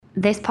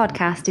This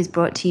podcast is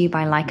brought to you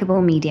by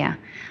Likeable Media.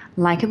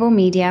 Likeable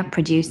Media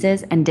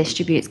produces and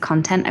distributes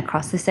content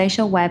across the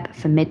social web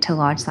for mid to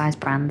large size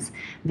brands.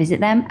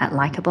 Visit them at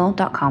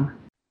likeable.com.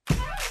 All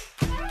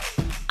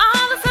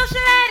the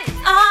social ladies,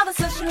 all the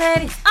social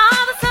ladies,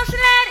 all the social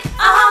ladies,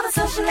 all the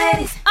social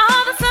ladies,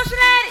 all the social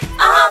ladies,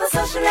 all the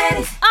social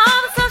ladies,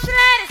 all the social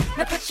ladies.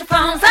 Now put your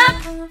phones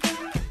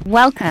up.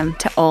 Welcome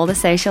to All the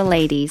Social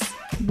Ladies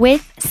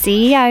with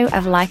CEO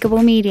of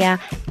Likeable Media,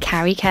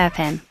 Carrie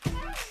Kerpin.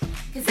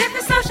 Cause if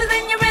you're social,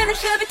 then you really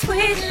should be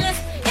tweeting this.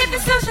 If you're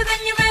social,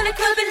 then you really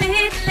could be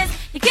leading this.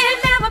 You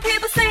get mad when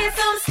people say it's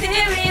so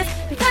mysterious.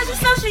 Because you're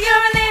social, you're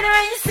a leader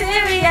and you're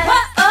serious.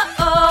 Oh, oh,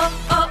 oh,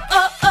 oh,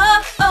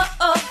 oh, oh,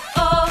 oh,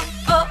 oh,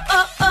 oh,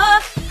 oh,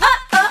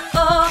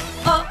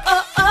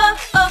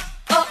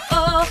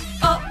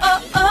 oh,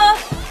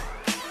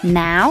 oh,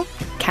 Now,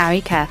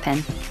 Carrie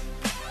Kerpin.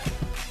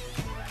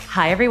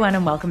 Hi, everyone,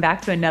 and welcome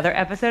back to another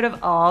episode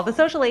of All the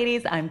Social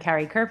Ladies. I'm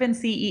Carrie Kerpin,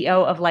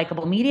 CEO of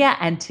Likeable Media,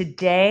 and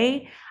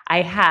today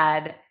I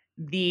had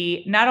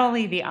not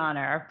only the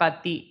honor,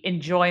 but the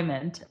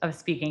enjoyment of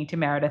speaking to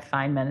Meredith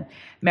Fineman.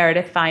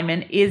 Meredith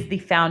Fineman is the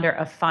founder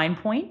of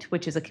FinePoint,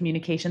 which is a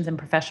communications and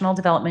professional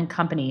development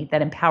company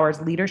that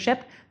empowers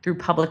leadership through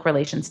public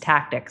relations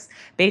tactics.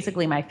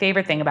 Basically, my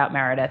favorite thing about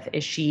Meredith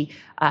is she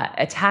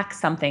attacks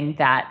something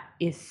that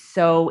is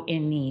so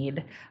in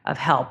need of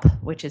help,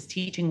 which is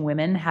teaching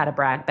women how to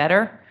brag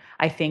better.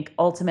 I think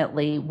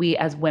ultimately we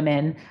as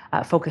women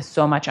focus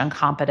so much on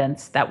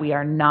competence that we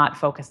are not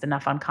focused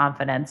enough on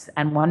confidence.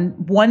 And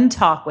one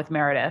talk with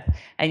Meredith,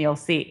 and you'll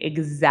see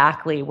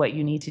exactly what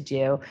you need to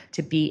do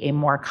to be a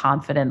more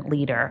confident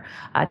leader.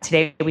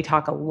 Today we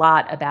talk a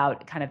lot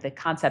about kind of the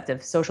concept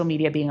of social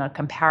media being a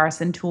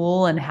comparison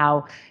tool and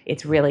how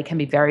it's really can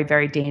be very,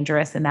 very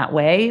dangerous in that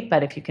way.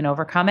 But if you can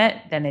overcome it,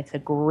 then it's a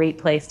great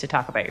place to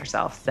talk about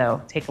yourself.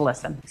 So take a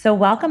listen. So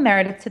welcome,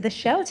 Meredith, to the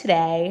show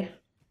today.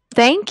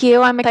 Thank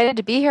you. I'm excited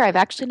to be here. I've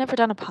actually never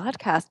done a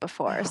podcast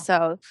before.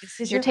 So this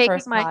is you're your taking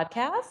first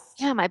podcast?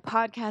 Yeah, my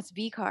podcast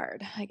V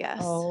card, I guess.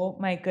 Oh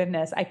my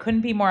goodness. I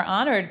couldn't be more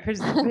honored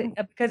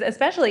because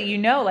especially,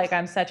 like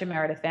I'm such a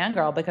Meredith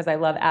fangirl because I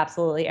love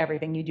absolutely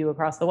everything you do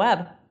across the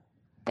web.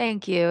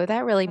 Thank you.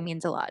 That really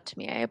means a lot to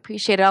me. I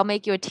appreciate it. I'll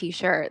make you a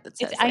t-shirt that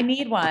says I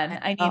need one.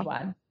 I need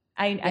one.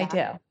 I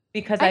do.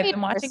 Because I've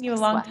been watching you a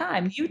long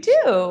time. You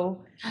do.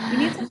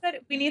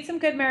 We need some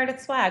good Meredith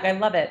swag. I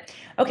love it.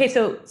 Okay,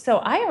 so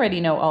I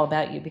already know all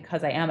about you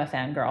because I am a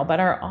fangirl,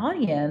 but our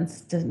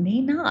audience may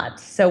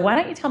not. So why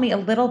don't you tell me a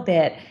little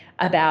bit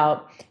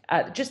about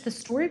just the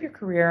story of your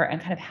career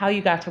and kind of how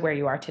you got to where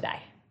you are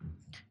today?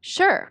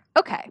 Sure.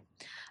 Okay.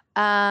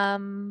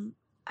 I'm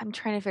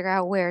trying to figure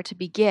out where to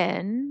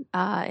begin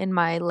in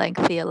my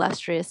lengthy,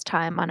 illustrious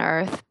time on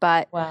Earth,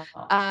 but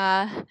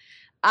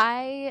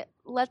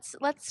let's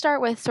start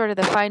with sort of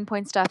the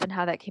FinePoint stuff and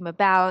how that came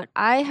about.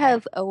 I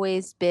have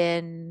always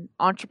been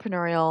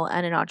entrepreneurial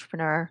and an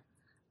entrepreneur.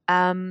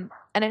 And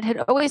it had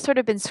always sort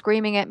of been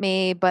screaming at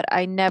me, but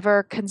I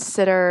never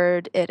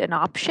considered it an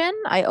option.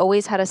 I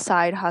always had a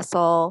side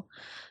hustle.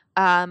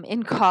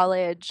 In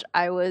college,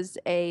 I was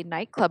a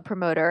nightclub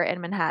promoter in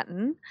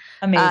Manhattan.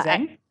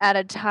 Amazing. At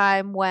a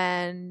time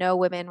when no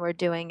women were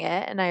doing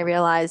it, and I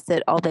realized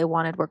that all they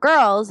wanted were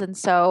girls. And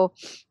so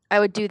I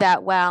would do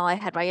that while I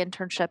had my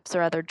internships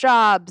or other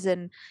jobs.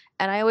 And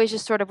I always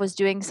just sort of was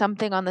doing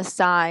something on the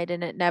side,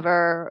 and it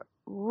never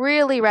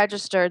really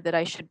registered that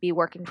I should be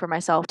working for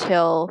myself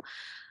till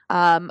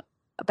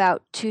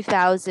about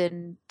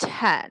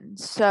 2010.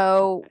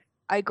 So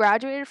I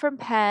graduated from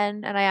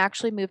Penn and I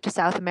actually moved to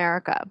South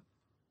America.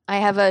 I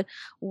have a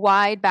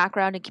wide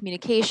background in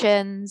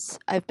communications.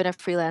 I've been a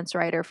freelance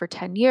writer for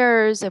 10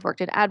 years. I've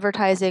worked in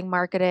advertising,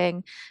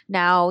 marketing,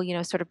 now,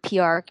 sort of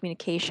PR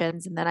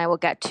communications, and then I will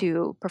get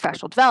to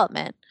professional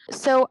development.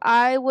 So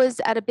I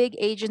was at a big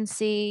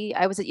agency.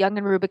 I was at Young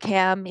and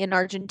Rubicam in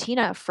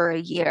Argentina for a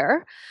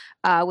year,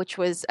 which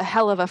was a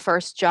hell of a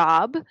first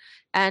job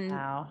and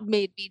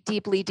made me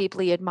deeply,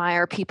 deeply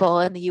admire people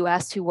in the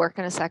US who work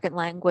in a second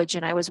language.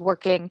 And I was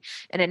working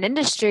in an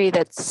industry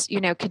that's,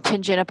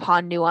 contingent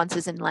upon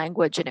nuances in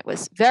language. And it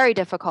was very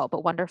difficult,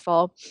 but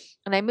wonderful.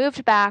 And I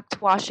moved back to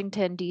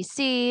Washington,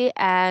 D.C.,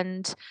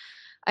 and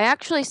I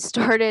actually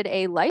started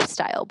a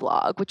lifestyle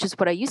blog, which is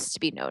what I used to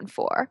be known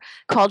for,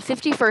 called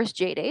 51st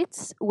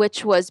J-Dates,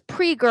 which was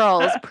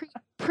pre-girls,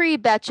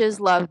 pre-betches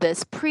love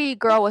this,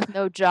 pre-girl with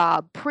no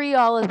job, pre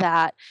all of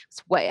that.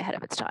 It's way ahead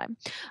of its time.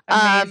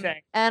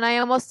 Amazing. And I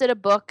almost did a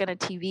book and a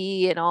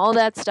TV and all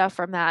that stuff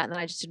from that. And then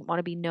I just didn't want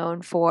to be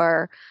known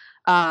for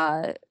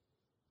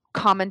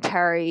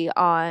commentary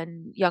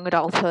on young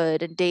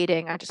adulthood and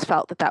dating. I just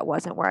felt that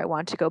wasn't where I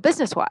wanted to go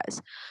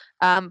business-wise.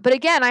 But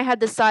again, I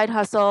had this side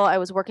hustle. I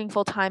was working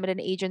full-time at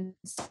an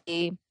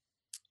agency.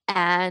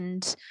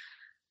 And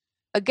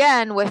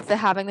again, with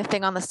having the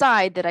thing on the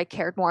side that I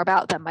cared more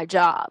about than my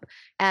job.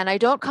 And I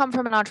don't come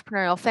from an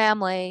entrepreneurial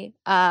family.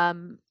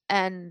 And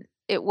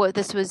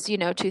this was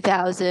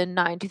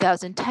 2009,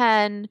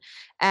 2010.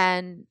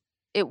 And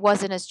it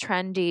wasn't as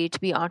trendy to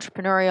be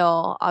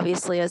entrepreneurial,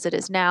 obviously, as it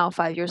is now,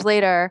 5 years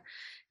later.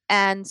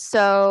 And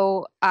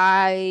so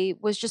I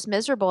was just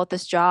miserable at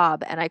this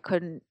job and I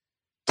couldn't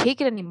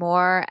take it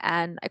anymore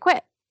and I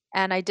quit.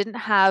 And I didn't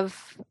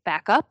have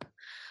backup.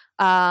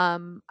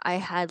 I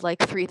had like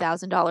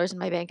 $3,000 in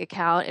my bank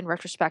account. In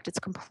retrospect, it's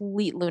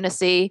complete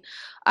lunacy.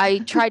 I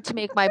tried to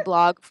make my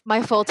blog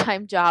my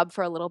full-time job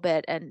for a little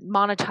bit, and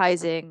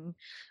monetizing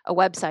a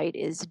website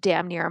is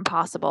damn near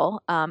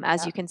impossible,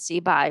 as you can see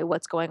by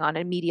what's going on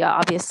in media,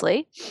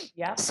 obviously.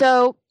 Yeah.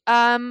 So,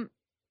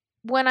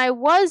 when I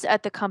was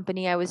at the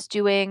company, I was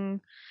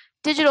doing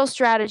digital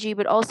strategy,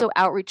 but also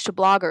outreach to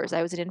bloggers.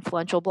 I was an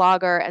influential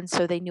blogger, and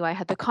so they knew I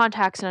had the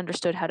contacts and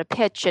understood how to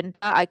pitch. And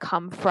I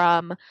come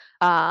from,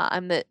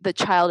 I'm the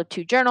child of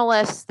two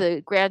journalists,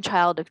 the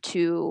grandchild of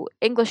two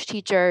English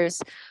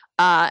teachers,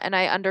 and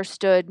I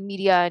understood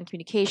media and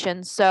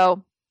communications.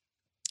 So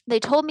they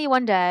told me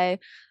one day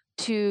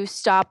to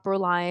stop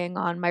relying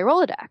on my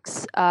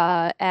Rolodex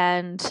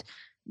and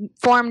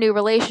form new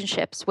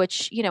relationships,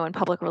 which, you know, in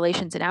public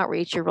relations and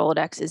outreach, your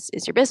Rolodex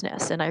is your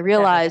business. And I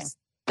realized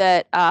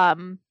that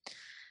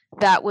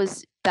that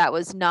was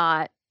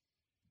not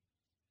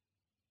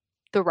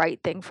the right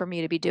thing for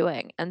me to be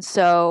doing. And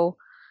so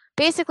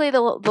basically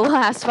the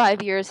last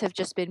 5 years have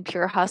just been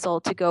pure hustle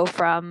to go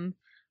from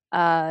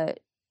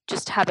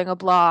just having a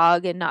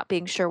blog and not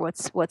being sure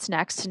what's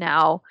next to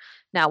now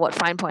what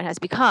FinePoint has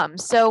become.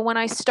 So when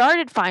I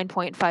started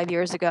FinePoint 5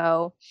 years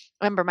ago,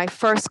 I remember my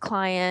first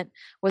client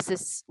was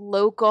this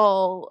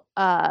local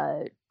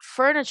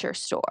furniture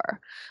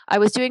store. I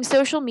was doing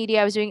social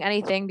media. I was doing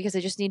anything because I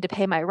just needed to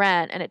pay my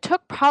rent. And it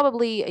took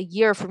probably a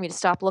year for me to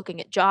stop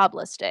looking at job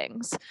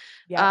listings.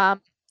 Yeah.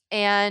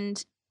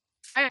 And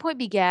FinePoint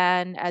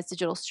began as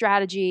digital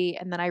strategy.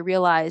 And then I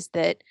realized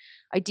that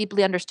I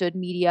deeply understood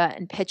media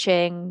and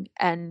pitching,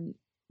 and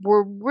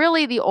we're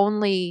really the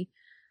only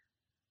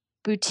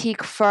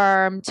boutique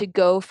firm to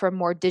go from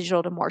more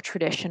digital to more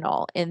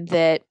traditional, in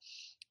that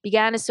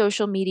began as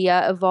social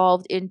media,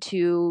 evolved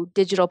into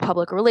digital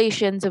public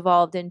relations,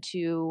 evolved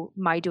into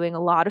my doing a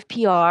lot of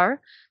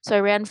PR. So I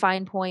ran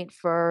FinePoint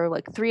for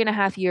like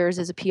 3.5 years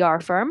as a PR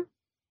firm.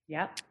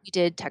 Yeah. We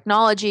did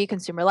technology,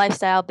 consumer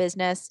lifestyle,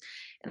 business,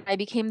 and I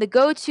became the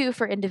go-to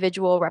for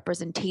individual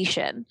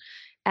representation.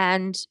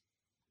 And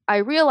I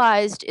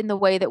realized in the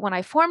way that when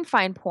I formed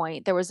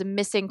FinePoint, there was a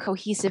missing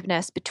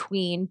cohesiveness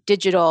between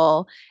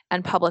digital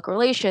and public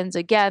relations.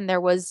 Again,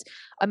 there was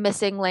a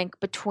missing link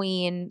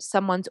between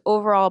someone's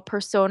overall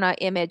persona,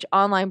 image,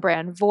 online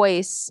brand,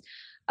 voice,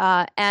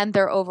 and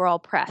their overall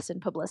press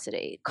and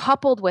publicity,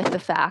 coupled with the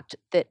fact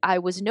that I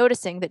was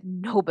noticing that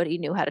nobody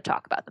knew how to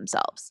talk about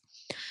themselves.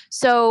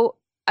 So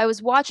I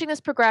was watching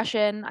this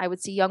progression. I would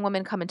see young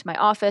women come into my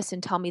office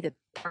and tell me that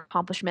their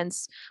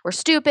accomplishments were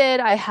stupid.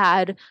 I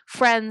had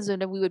friends,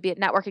 and we would be at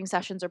networking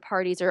sessions or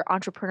parties or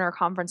entrepreneur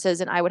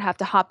conferences, and I would have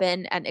to hop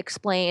in and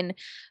explain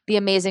the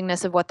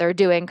amazingness of what they're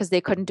doing because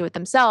they couldn't do it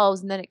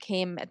themselves. And then it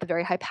came at the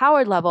very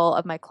high-powered level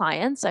of my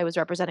clients. I was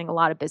representing a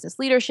lot of business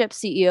leadership,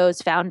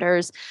 CEOs,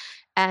 founders,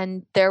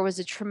 and there was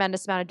a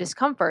tremendous amount of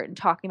discomfort in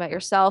talking about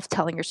yourself,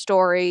 telling your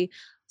story,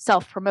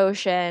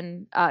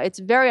 self-promotion. It's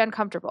very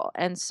uncomfortable.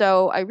 And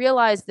so I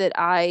realized that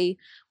I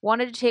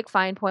wanted to take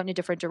FinePoint in a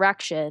different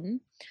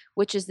direction,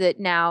 which is that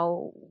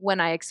now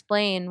when I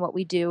explain what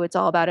we do, it's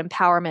all about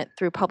empowerment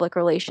through public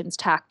relations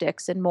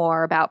tactics and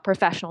more about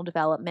professional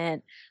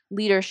development,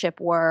 leadership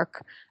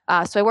work.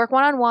 So I work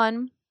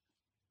one-on-one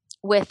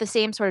with the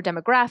same sort of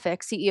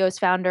demographic, CEOs,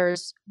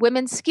 founders,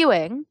 women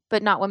skewing,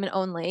 but not women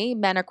only.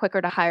 Men are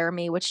quicker to hire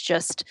me, which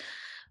just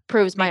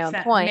proves my own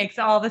point. Makes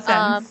all the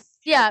sense.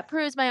 Yeah, it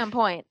proves my own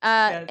point.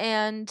 Yes.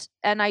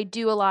 And I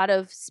do a lot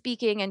of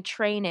speaking and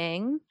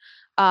training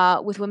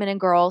with women and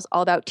girls,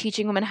 all about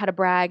teaching women how to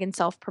brag and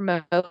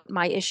self-promote.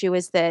 My issue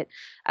is that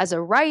as a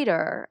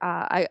writer,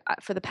 I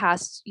for the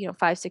past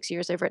 5-6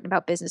 years, I've written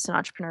about business and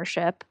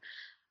entrepreneurship.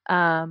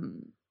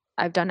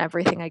 I've done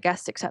everything, I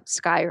guess, except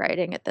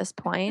skywriting at this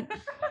point.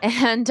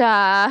 And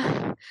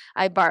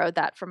I borrowed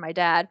that from my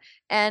dad.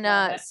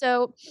 And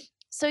so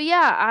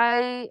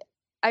yeah,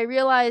 I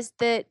realized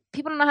that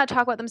people don't know how to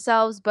talk about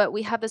themselves, but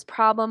we have this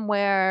problem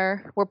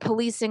where we're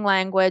policing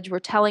language. We're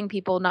telling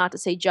people not to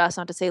say just,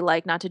 not to say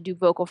like, not to do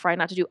vocal fry,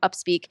 not to do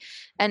upspeak.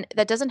 And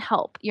that doesn't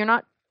help. You're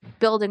not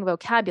building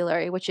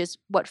vocabulary, which is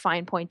what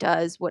FinePoint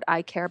does, what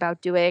I care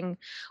about doing,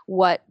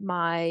 what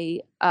my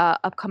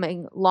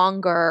upcoming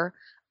longer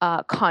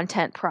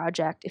content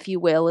project, if you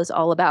will, is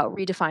all about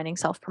redefining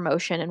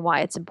self-promotion and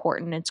why it's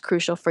important. It's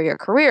crucial for your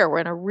career. We're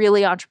in a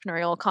really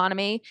entrepreneurial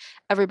economy.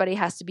 Everybody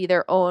has to be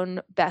their own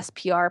best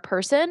PR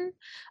person.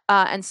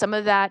 And some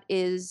of that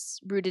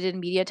is rooted in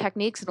media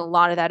techniques, and a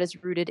lot of that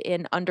is rooted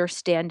in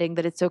understanding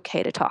that it's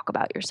okay to talk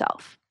about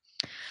yourself.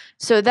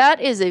 So that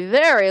is a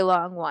very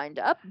long wind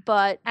up,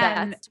 but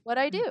that's what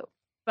I do.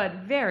 but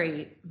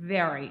very,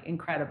 very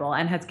incredible,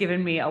 and has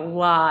given me a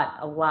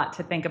lot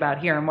to think about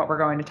here and what we're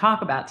going to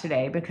talk about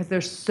today, because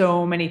there's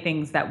so many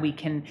things that we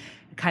can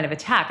kind of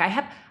attack. I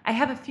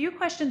have a few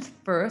questions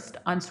first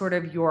on sort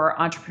of your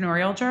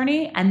entrepreneurial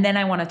journey, and then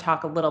I want to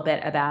talk a little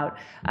bit about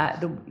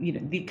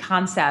the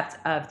concept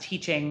of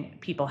teaching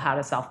people how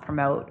to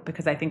self-promote,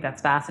 because I think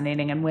that's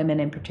fascinating, and women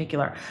in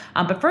particular.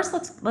 But first,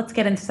 let's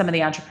get into some of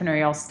the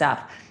entrepreneurial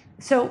stuff.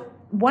 So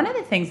one of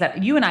the things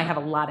that you and I have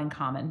a lot in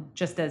common,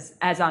 just as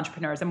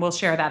entrepreneurs, and we'll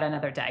share that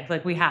another day,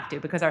 like we have to,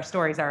 because our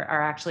stories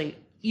are actually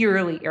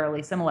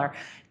eerily similar.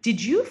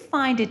 Did you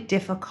find it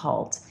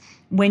difficult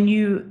when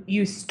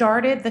you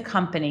started the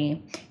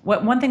company?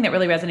 One thing that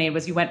really resonated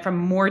was you went from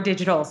more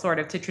digital sort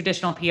of to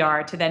traditional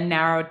PR to then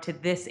narrowed to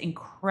this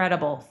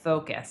incredible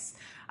focus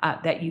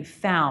that you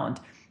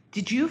found.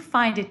 Did you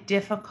find it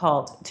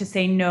difficult to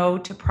say no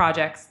to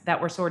projects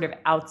that were sort of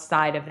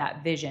outside of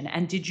that vision?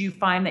 And did you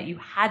find that you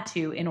had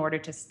to in order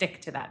to stick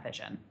to that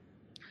vision?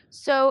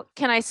 So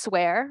can I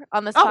swear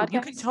on this podcast? Oh,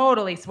 you can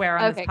totally swear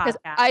on this podcast.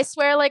 I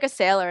swear like a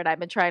sailor, and I've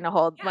been trying to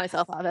hold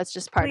myself off. That's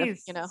just part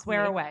Please, of,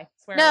 swear me. away.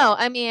 No,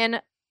 I mean,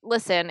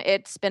 listen,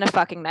 it's been a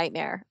fucking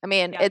nightmare. I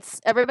mean,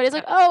 it's everybody's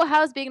like, oh,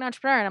 how's being an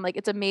entrepreneur? And I'm like,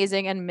 it's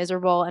amazing and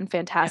miserable and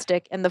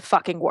fantastic and the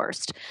fucking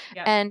worst.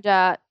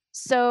 And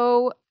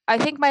so I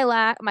think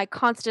my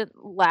constant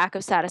lack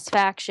of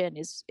satisfaction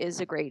is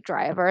a great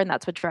driver, and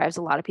that's what drives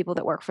a lot of people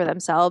that work for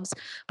themselves.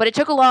 But it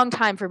took a long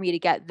time for me to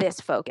get this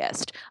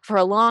focused. For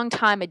a long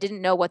time, I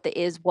didn't know what the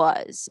is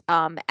was,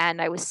 and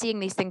I was seeing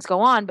these things go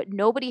on, but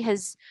nobody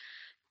has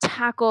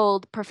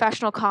tackled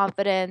professional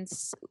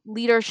confidence,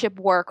 leadership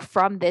work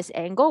from this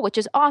angle, which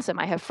is awesome.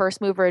 I have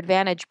first mover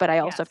advantage, but I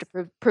also have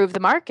to prove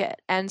the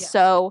market. And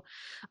so,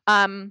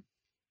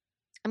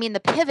 I mean,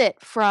 the pivot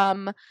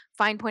from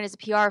Fine Point as a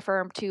PR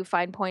firm to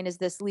Fine Point as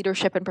this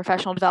leadership and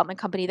professional development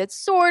company that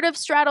sort of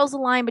straddles the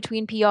line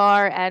between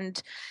PR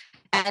and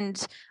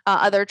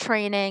other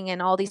training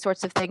and all these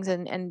sorts of things,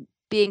 and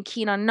being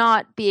keen on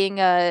not being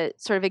a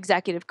sort of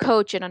executive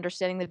coach and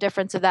understanding the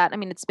difference of that. I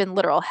mean, it's been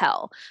literal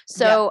hell.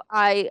 So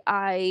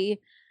I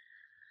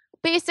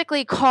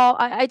basically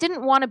I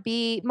didn't want to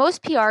be,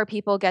 most PR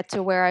people get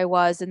to where I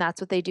was and that's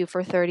what they do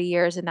for 30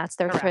 years and that's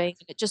their thing.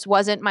 It just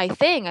wasn't my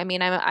thing. I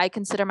mean, I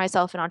consider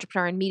myself an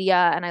entrepreneur in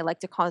media and I like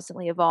to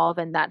constantly evolve,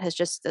 and that's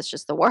just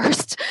the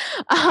worst.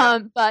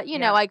 But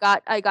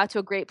I got to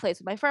a great place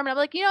with my firm and I'm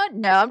like,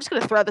 no, I'm just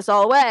going to throw this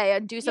all away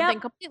and do something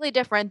completely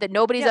different that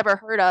nobody's ever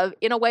heard of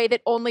in a way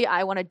that only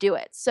I want to do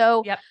it.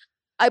 So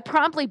I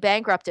promptly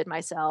bankrupted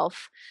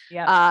myself.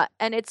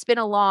 And it's been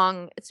a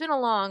long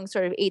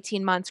sort of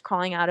 18 months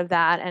crawling out of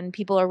that. And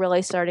people are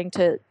really starting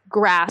to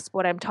grasp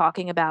what I'm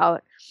talking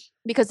about,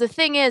 because the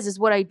thing is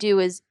what I do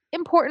is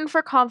important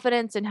for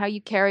confidence and how you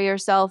carry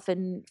yourself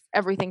and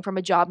everything from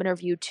a job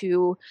interview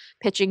to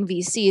pitching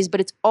VCs,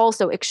 but it's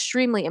also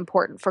extremely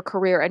important for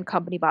career and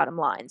company bottom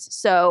lines.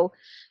 So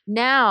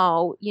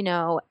now,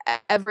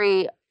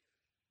 every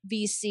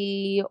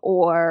VC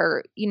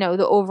or,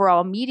 the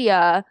overall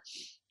media,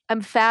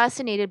 I'm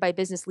fascinated by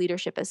business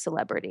leadership as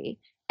celebrity.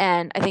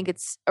 And I think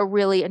it's a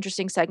really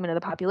interesting segment of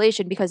the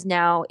population because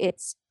now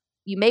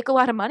you make a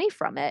lot of money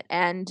from it,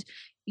 and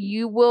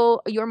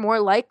you're more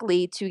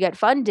likely to get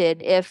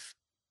funded if,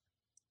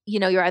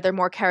 you're either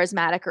more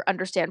charismatic or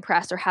understand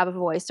press or have a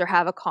voice or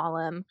have a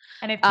column.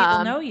 And if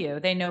people know you,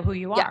 they know who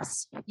you are.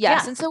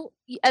 Yes.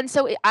 And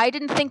so I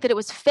didn't think that it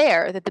was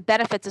fair that the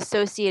benefits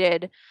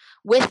associated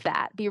with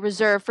that be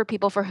reserved for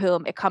people for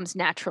whom it comes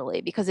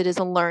naturally, because it is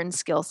a learned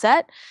skill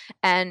set.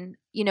 And,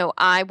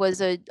 I was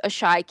a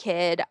shy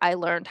kid. I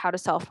learned how to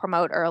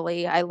self-promote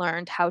early. I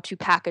learned how to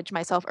package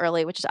myself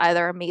early, which is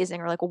either amazing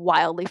or like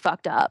wildly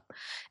fucked up.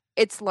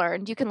 It's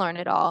learned. You can learn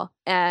it all.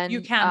 And you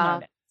can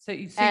learn it. So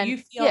you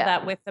feel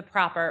that with the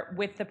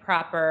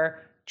proper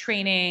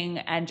training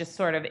and just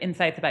sort of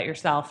insights about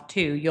yourself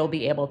too, you'll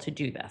be able to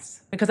do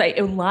this, because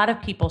a lot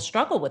of people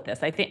struggle with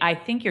this. I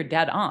think you're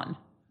dead on.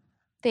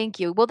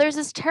 Thank you. Well, there's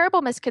this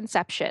terrible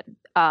misconception,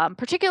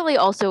 particularly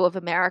also of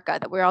America,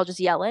 that we're all just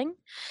yelling.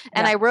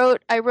 And I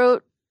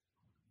wrote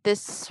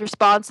this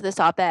response to this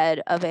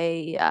op-ed of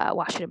a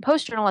Washington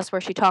Post journalist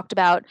where she talked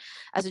about,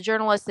 as a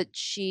journalist, that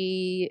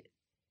she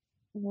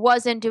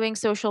wasn't doing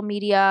social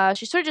media.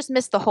 She sort of just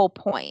missed the whole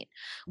point,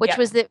 which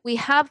was that we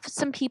have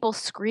some people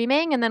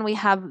screaming and then we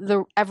have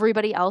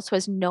everybody else who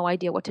has no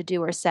idea what to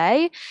do or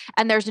say.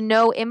 And there's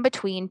no in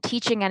between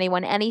teaching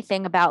anyone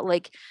anything about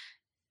like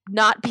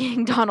not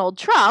being Donald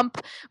Trump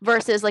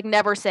versus like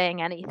never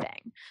saying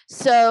anything.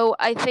 So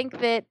I think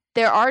that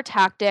there are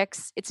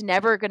tactics. It's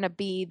never going to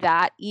be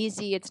that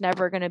easy. It's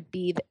never going to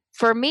be,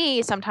 for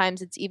me,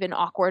 sometimes it's even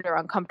awkward or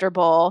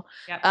uncomfortable.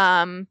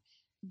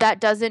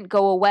 That doesn't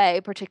go away,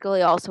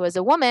 particularly also as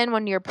a woman,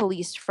 when you're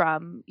policed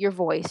from your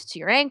voice to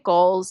your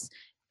ankles.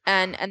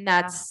 And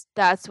that's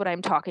what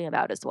I'm talking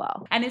about as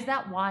well. And is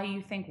that why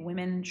you think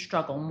women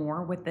struggle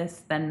more with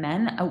this than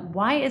men?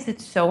 Why is it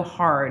so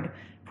hard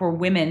for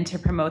women to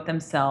promote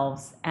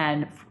themselves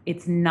and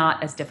it's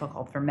not as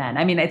difficult for men?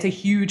 I mean, it's a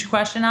huge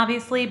question,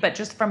 obviously, but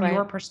just from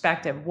your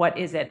perspective, what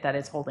is it that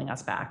is holding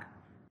us back?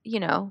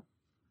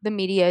 the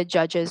media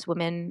judges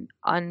women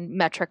on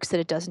metrics that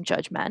it doesn't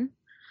judge men,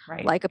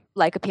 Right.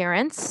 like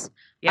appearance.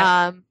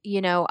 Yeah.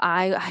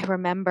 I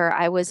remember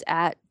I was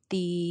at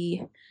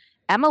the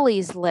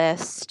Emily's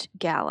List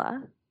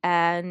gala,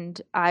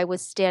 and I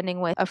was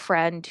standing with a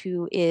friend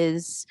who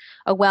is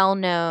a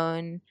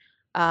well-known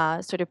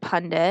sort of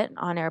pundit,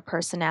 on-air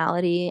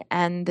personality,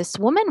 and this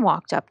woman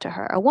walked up to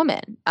her, a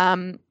woman,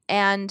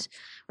 and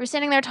we were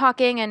standing there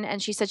talking,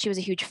 and she said she was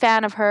a huge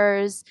fan of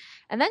hers,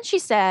 and then she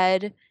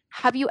said,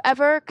 "Have you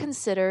ever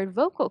considered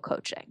vocal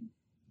coaching?"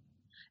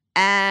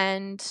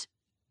 And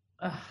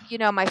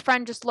Ugh. my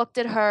friend just looked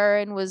at her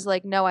and was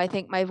like, "No, I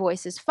think my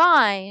voice is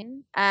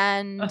fine."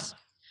 And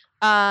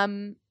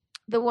Ugh.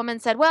 the woman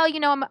said, "Well,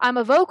 I'm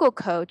a vocal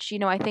coach.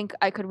 I think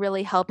I could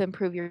really help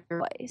improve your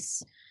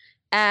voice."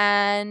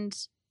 And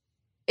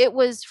it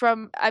was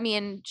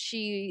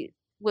she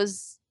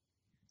was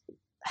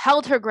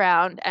held her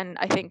ground, and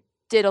I think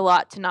did a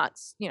lot to not,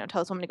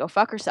 tell this woman to go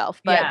fuck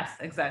herself. But Yes,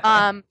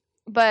 exactly.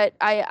 but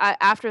I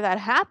after that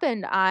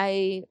happened,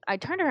 I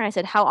turned to her and I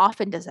said, "How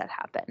often does that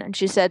happen?" And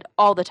she said,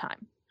 "All the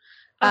time."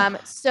 Ugh.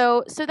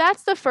 So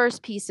that's the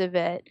first piece of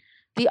it.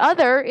 The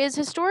other is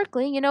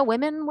historically,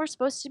 women were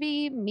supposed to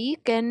be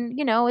meek and,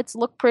 it's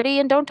look pretty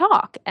and don't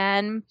talk.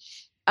 And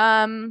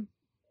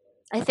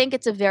I think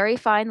it's a very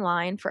fine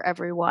line for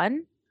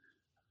everyone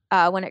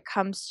when it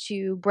comes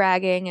to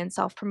bragging and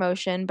self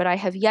promotion. But I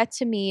have yet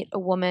to meet a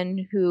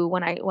woman who,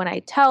 when I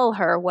tell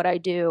her what I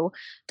do,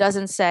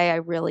 doesn't say I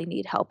really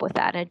need help with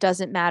that. And it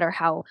doesn't matter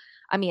how.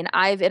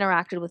 I've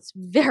interacted with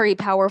very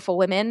powerful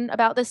women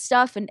about this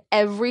stuff, and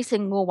every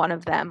single one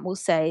of them will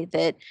say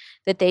that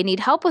they need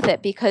help with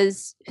it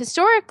because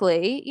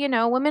historically,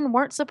 women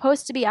weren't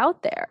supposed to be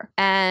out there.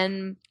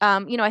 And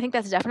I think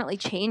that's definitely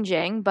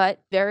changing,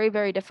 but very,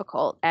 very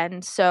difficult.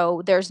 And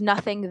so there's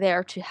nothing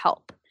there to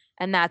help.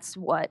 And that's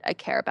what I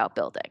care about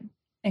building.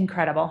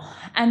 Incredible.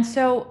 And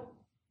so,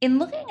 in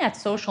looking at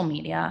social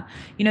media,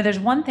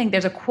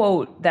 there's a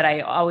quote that I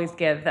always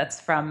give that's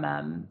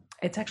from,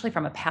 it's actually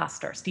from a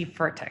pastor, Steve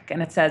Furtick.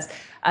 And it says,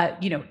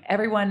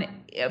 everyone,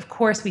 of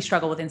course, we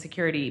struggle with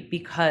insecurity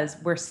because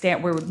we're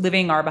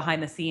living our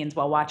behind the scenes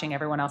while watching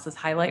everyone else's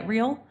highlight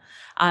reel.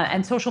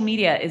 And social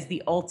media is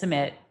the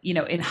ultimate,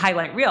 in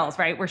highlight reels,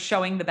 right? We're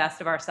showing the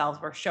best of ourselves.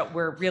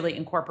 We're really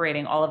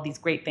incorporating all of these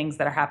great things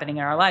that are happening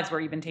in our lives.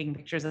 We're even taking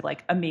pictures of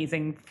like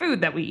amazing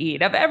food that we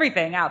eat, of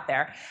everything out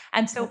there.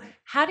 And so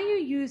how do you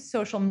use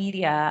social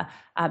media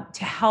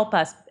to help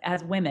us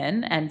as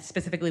women, and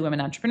specifically women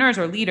entrepreneurs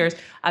or leaders,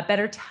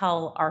 better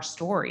tell our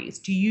stories?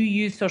 Do you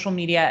use social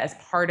media as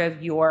part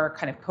of your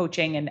kind of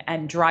coaching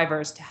and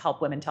drivers to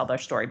help women tell their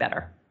story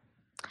better?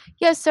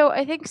 Yeah, so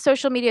I think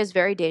social media is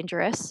very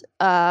dangerous.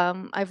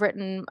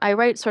 I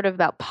write sort of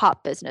about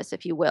pop business,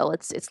 if you will.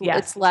 It's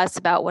Yes. less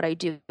about what I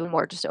do,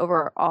 more just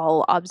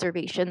overall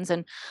observations.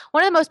 And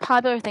one of the most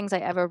popular things I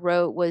ever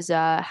wrote was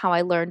how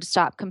I learned to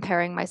stop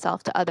comparing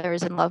myself to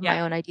others and love my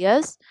Yeah. own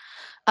ideas.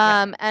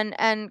 Yeah.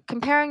 And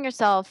comparing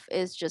yourself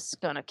is just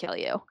gonna kill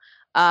you.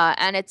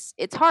 And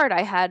it's hard.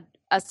 I had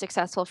a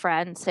successful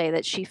friend say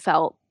that she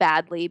felt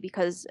badly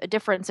because a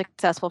different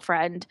successful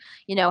friend,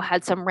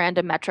 had some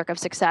random metric of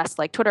success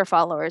like Twitter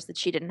followers that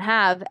she didn't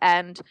have.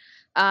 And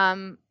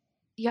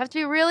you have to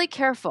be really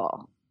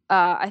careful.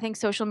 I think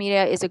social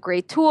media is a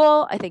great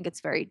tool. I think it's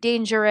very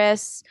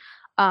dangerous.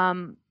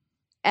 Um,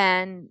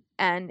 and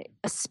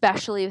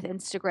especially with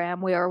Instagram,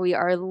 where we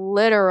are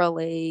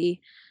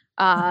literally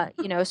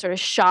sort of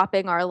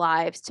shopping our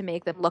lives to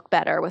make them look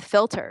better with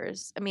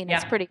filters. It's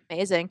Yeah. pretty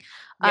amazing.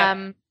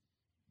 Yeah.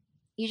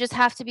 You just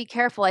have to be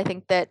careful. I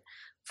think that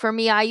for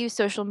me, I use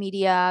social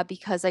media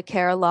because I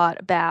care a lot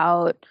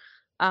about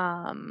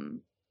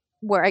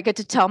where I get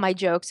to tell my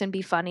jokes and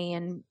be funny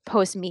and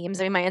post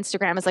memes. My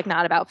Instagram is like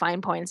not about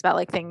fine points, about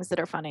like things that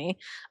are funny.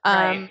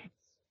 Right.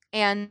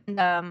 And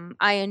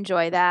I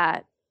enjoy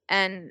that.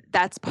 And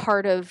that's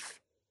part of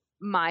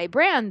my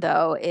brand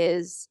though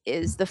is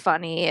the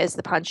funny, is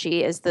the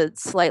punchy, is the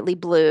slightly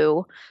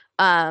blue.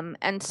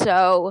 And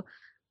so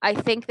I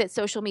think that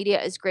social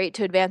media is great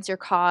to advance your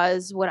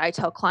cause. What I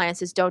tell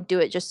clients is don't do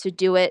it just to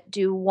do it.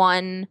 Do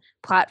one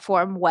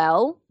platform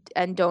well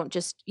and don't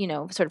just,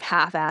 sort of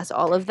half-ass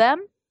all of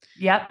them.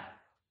 Yep.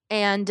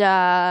 And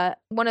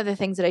one of the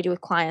things that I do with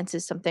clients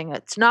is something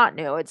that's not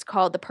new. It's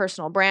called the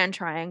personal brand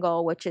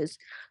triangle, which is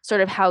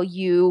sort of how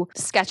you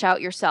sketch out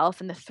yourself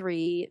and the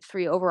three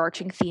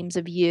overarching themes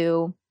of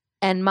you.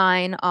 And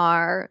mine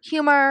are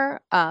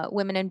humor,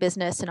 women in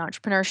business and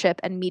entrepreneurship,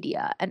 and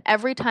media. And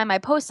every time I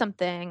post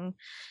something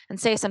and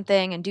say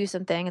something and do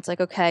something, it's like,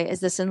 okay, is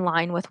this in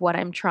line with what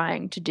I'm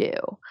trying to do?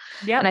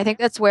 Yep. And I think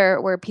that's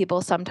where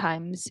people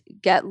sometimes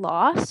get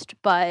lost.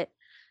 But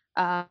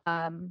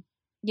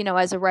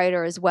as a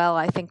writer as well,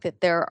 I think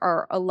that there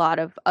are a lot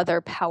of other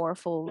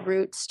powerful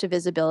routes to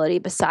visibility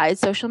besides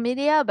social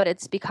media, but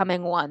it's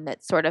becoming one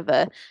that's sort of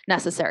a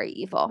necessary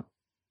evil.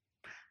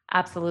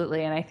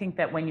 Absolutely. And I think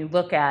that when you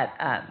look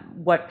at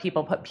what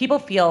people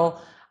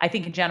feel, I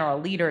think in general,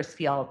 leaders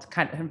feel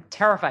kind of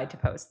terrified to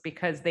post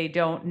because they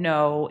don't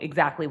know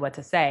exactly what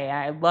to say.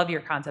 I love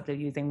your concept of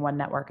using one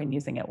network and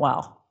using it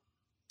well.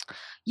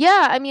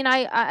 Yeah, I mean,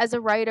 as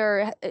a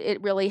writer,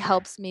 it really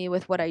helps me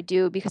with what I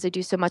do because I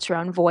do so much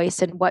around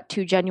voice and what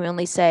to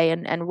genuinely say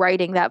and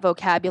writing that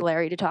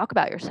vocabulary to talk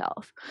about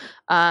yourself.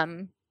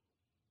 Um,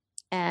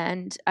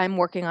 and I'm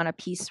working on a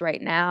piece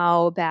right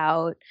now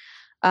about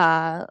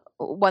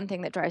one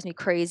thing that drives me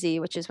crazy,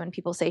 which is when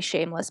people say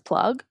shameless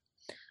plug.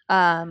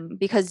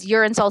 Because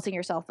you're insulting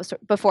yourself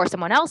before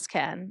someone else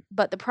can.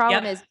 But the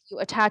problem Yep. is you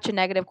attach a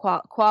negative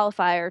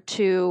qualifier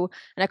to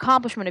an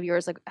accomplishment of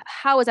yours. Like,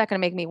 how is that going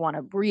to make me want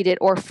to read it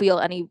or feel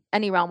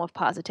any realm of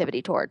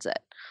positivity towards it?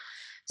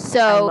 So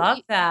I love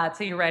that.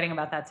 So you're writing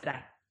about that today.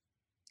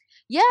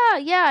 yeah,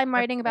 I'm That's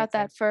writing about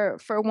amazing. that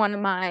for one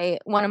of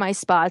my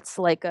spots,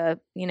 like a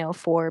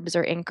Forbes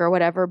or Inc. or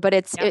whatever. But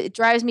Yep. it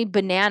drives me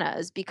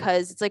bananas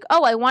because it's like,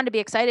 oh, I wanted to be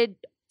excited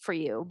for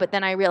you, but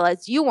then I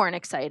realized you weren't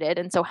excited,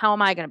 and so how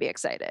am I going to be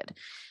excited?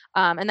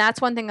 And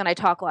that's one thing that I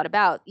talk a lot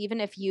about. Even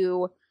if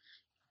you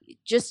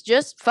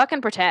just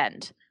fucking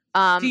pretend.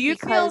 Do you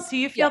Because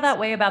feel yes, that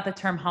way about the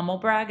term humble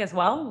brag as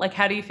well? Like,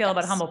 how do you feel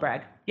about yes. humble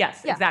brag?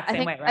 Yes, Yeah, exact I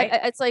same think way, right?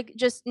 it's like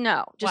just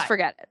no, just Why?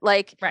 forget it.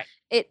 Like Right.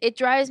 it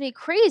drives me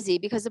crazy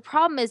because the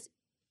problem is,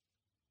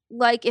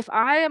 like, if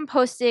I am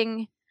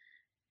posting,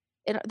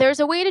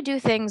 there's a way to do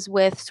things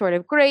with sort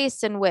of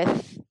grace and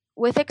with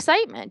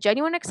excitement,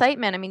 genuine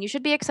excitement. I mean, you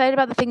should be excited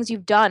about the things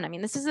you've done. I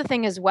mean, this is the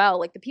thing as well.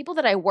 Like, the people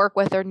that I work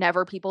with are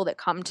never people that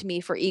come to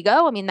me for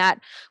ego. I mean, that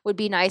would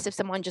be nice if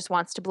someone just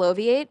wants to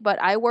bloviate, but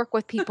I work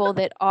with people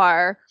that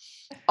are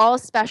all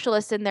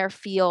specialists in their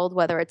field,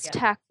 whether it's Yeah.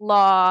 tech,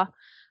 law,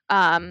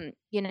 um,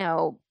 you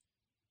know,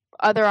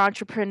 other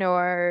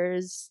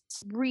entrepreneurs,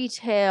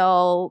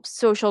 retail,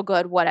 social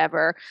good,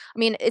 whatever. I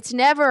mean, it's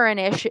never an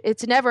issue.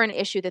 It's never an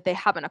issue that they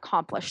haven't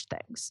accomplished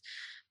things.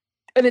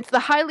 And it's the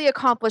highly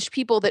accomplished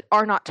people that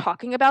are not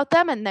talking about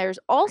them. And there's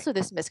also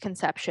this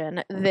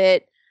misconception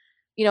that,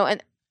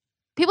 and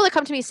people that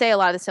come to me say a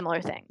lot of the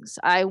similar things.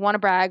 I want to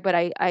brag, but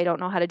I don't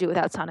know how to do it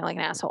without sounding like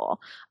an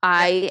asshole.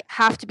 I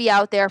have to be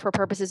out there for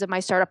purposes of my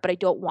startup, but I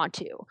don't want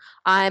to.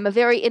 I'm a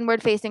very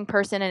inward facing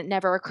person, and it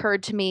never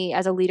occurred to me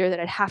as a leader that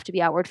I'd have to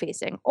be outward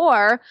facing.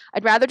 Or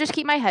I'd rather just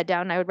keep my head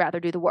down and I would rather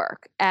do the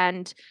work.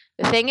 And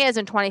the thing is,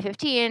 in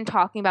 2015,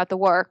 talking about the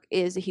work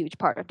is a huge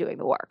part of doing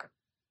the work.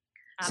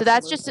 So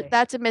Absolutely.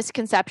 that's a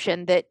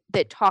misconception that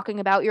talking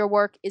about your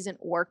work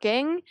isn't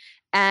working.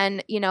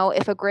 And,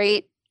 if a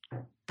great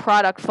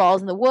product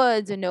falls in the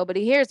woods and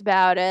nobody hears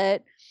about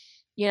it,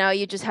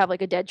 you just have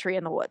like a dead tree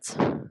in the woods.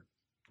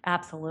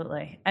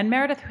 Absolutely. And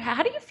Meredith,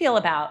 how do you feel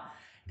about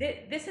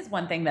this? Is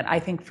one thing that I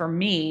think for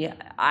me,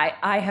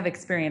 I have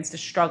experienced a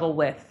struggle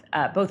with,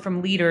 both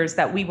from leaders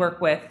that we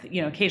work with.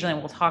 Occasionally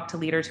we'll talk to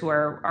leaders who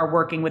are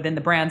working within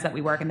the brands that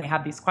we work, and they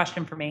have these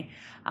questions for me.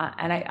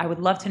 And I would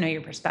love to know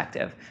your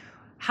perspective.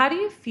 How do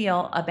you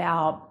feel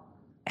about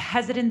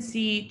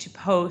hesitancy to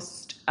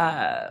post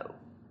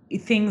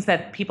things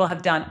that people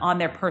have done on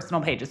their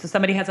personal pages? So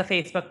somebody has a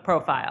Facebook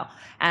profile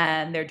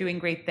and they're doing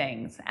great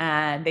things,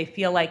 and they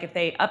feel like if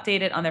they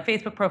update it on their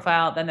Facebook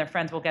profile, then their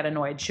friends will get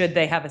annoyed. Should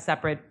they have a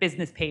separate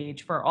business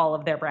page for all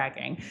of their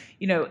bragging?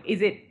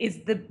 Is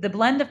the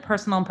blend of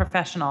personal and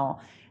professional?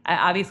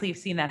 Obviously, you've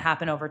seen that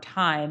happen over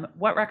time.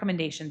 What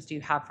recommendations do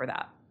you have for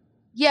that?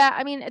 Yeah,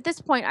 I mean, at this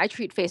point, I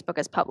treat Facebook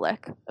as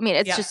public. I mean,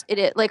 it's Yeah. just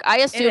like I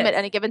assume at is.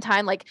 any given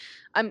time, like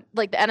I'm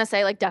like the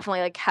NSA, like definitely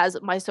like has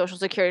my social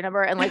security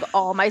number and like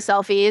all my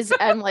selfies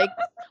and like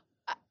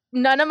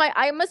none of my.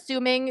 I'm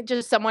assuming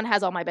just someone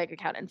has all my bank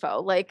account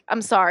info. Like,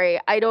 I'm sorry,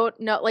 I don't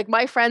know. Like,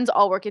 my friends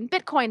all work in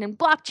Bitcoin and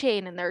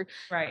blockchain, and they're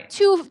Right.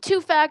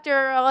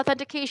 two-factor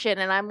authentication,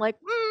 and I'm like,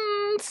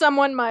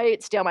 someone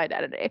might steal my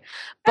identity,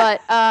 but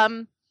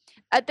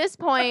at this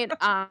point,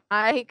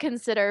 I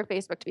consider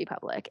Facebook to be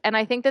public. And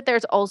I think that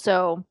there's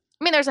also,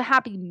 there's a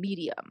happy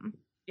medium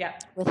Yeah.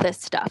 with this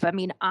stuff. I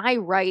mean,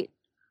 I've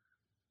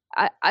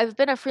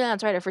been a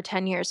freelance writer for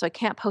 10 years, so I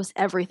can't post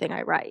everything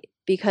I write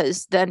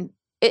because then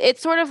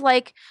it's sort of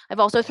like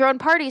I've also thrown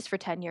parties for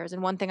 10 years.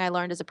 And one thing I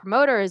learned as a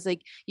promoter is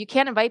like, you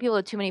can't invite people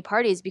to too many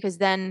parties because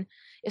then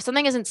if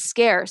something isn't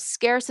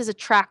scarce is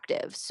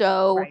attractive.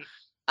 So, Right.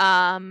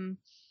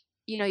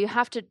 you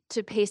have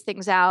to pace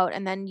things out,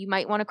 and then you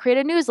might want to create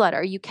a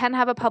newsletter. You can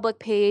have a public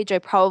page. I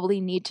probably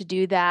need to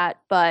do that.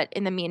 But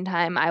in the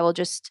meantime, I will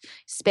just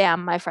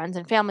spam my friends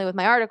and family with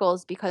my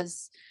articles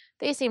because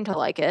they seem to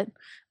like it.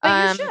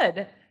 But you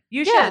should.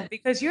 You yeah. should,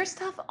 because your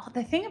stuff,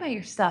 the thing about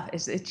your stuff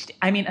is,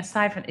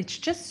 aside from, it's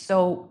just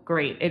so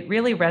great. It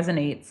really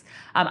resonates.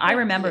 I Thank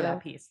remember you.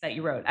 that piece that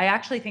you wrote. I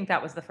actually think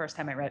that was the first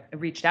time I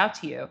reached out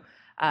to you,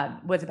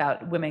 was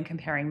about women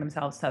comparing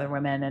themselves to other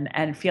women,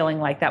 and feeling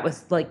like that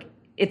was like,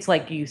 it's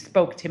like you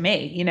spoke to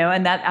me,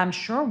 and that I'm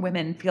sure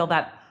women feel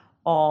that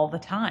all the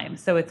time.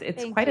 So it's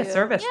Thank quite a you.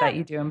 service Yeah. that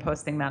you do in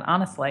posting that,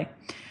 honestly.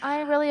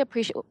 I really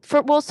appreciate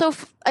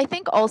I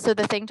think also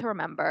the thing to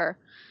remember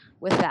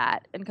with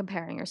that and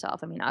comparing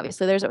yourself. I mean,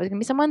 obviously there's always gonna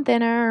be someone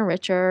thinner,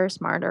 richer,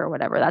 smarter, or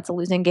whatever. That's a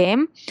losing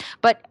game.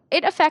 But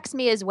it affects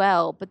me as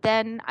well. But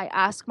then I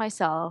ask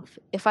myself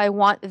if I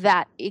want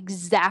that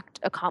exact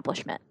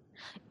accomplishment.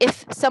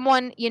 If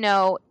someone,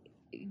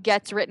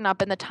 gets written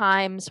up in the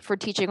Times for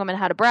teaching women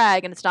how to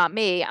brag and it's not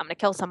me, I'm going to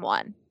kill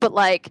someone. But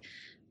like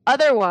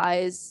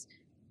otherwise,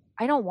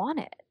 I don't want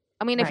it.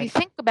 I mean, if you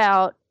think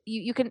about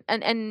you can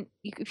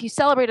if you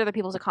celebrate other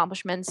people's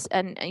accomplishments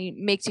and it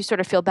makes you sort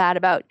of feel bad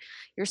about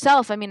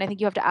yourself, I mean, I think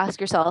you have to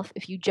ask yourself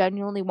if you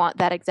genuinely want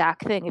that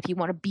exact thing, if you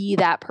want to be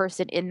that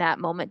person in that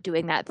moment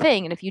doing that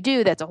thing. And if you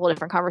do, that's a whole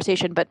different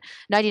conversation. But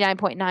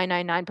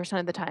 99.999%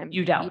 of the time,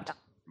 you don't.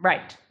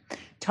 Right.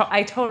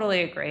 I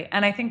totally agree.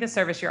 And I think the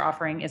service you're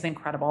offering is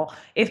incredible.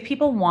 If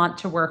people want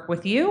to work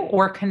with you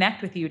or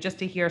connect with you just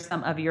to hear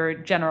some of your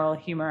general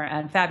humor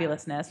and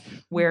fabulousness,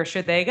 where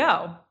should they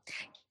go?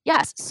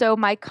 Yes. So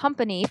my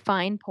company,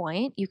 Fine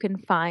Point, you can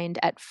find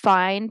at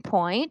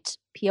finepoint,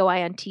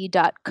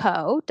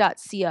 point.co.co.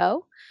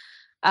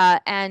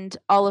 And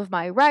all of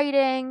my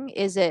writing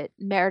is at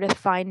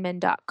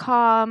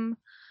meredithfeynman.com.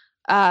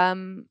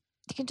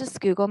 You can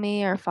just Google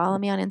me or follow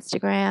me on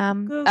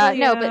Instagram.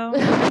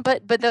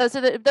 But those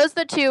are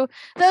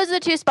the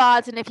two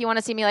spots. And if you want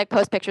to see me like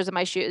post pictures of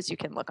my shoes, you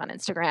can look on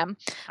Instagram.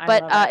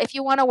 But if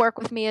you want to work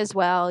with me as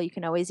well, you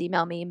can always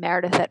email me,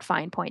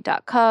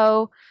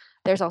 meredith@finepoint.co.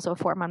 There's also a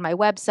form on my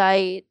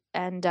website,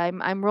 and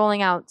I'm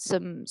rolling out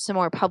some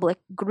more public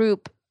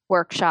group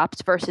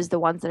workshops versus the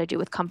ones that I do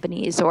with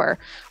companies or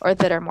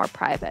that are more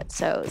private.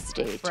 So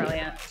stay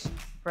tuned.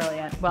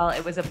 Brilliant. Well,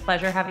 it was a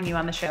pleasure having you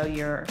on the show.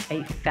 You're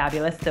a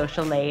fabulous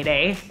social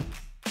lady.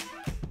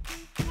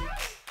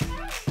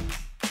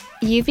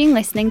 You've been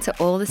listening to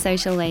All the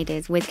Social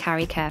Ladies with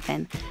Carrie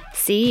Kerpen,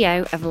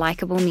 CEO of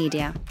Likeable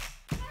Media.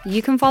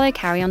 You can follow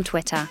Carrie on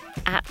Twitter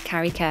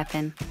 @Carrie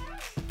Kerpen.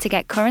 To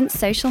get current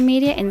social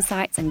media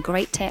insights and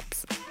great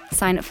tips,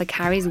 sign up for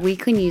Carrie's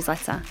weekly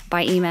newsletter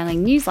by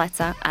emailing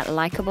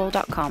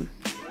newsletter@likeable.com.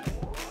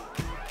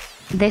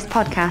 This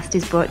podcast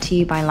is brought to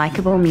you by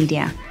Likeable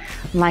Media.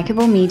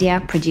 Likeable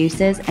Media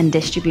produces and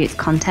distributes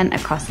content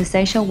across the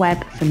social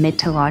web for mid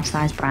to large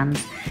size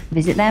brands.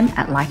 Visit them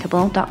at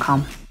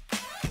likeable.com.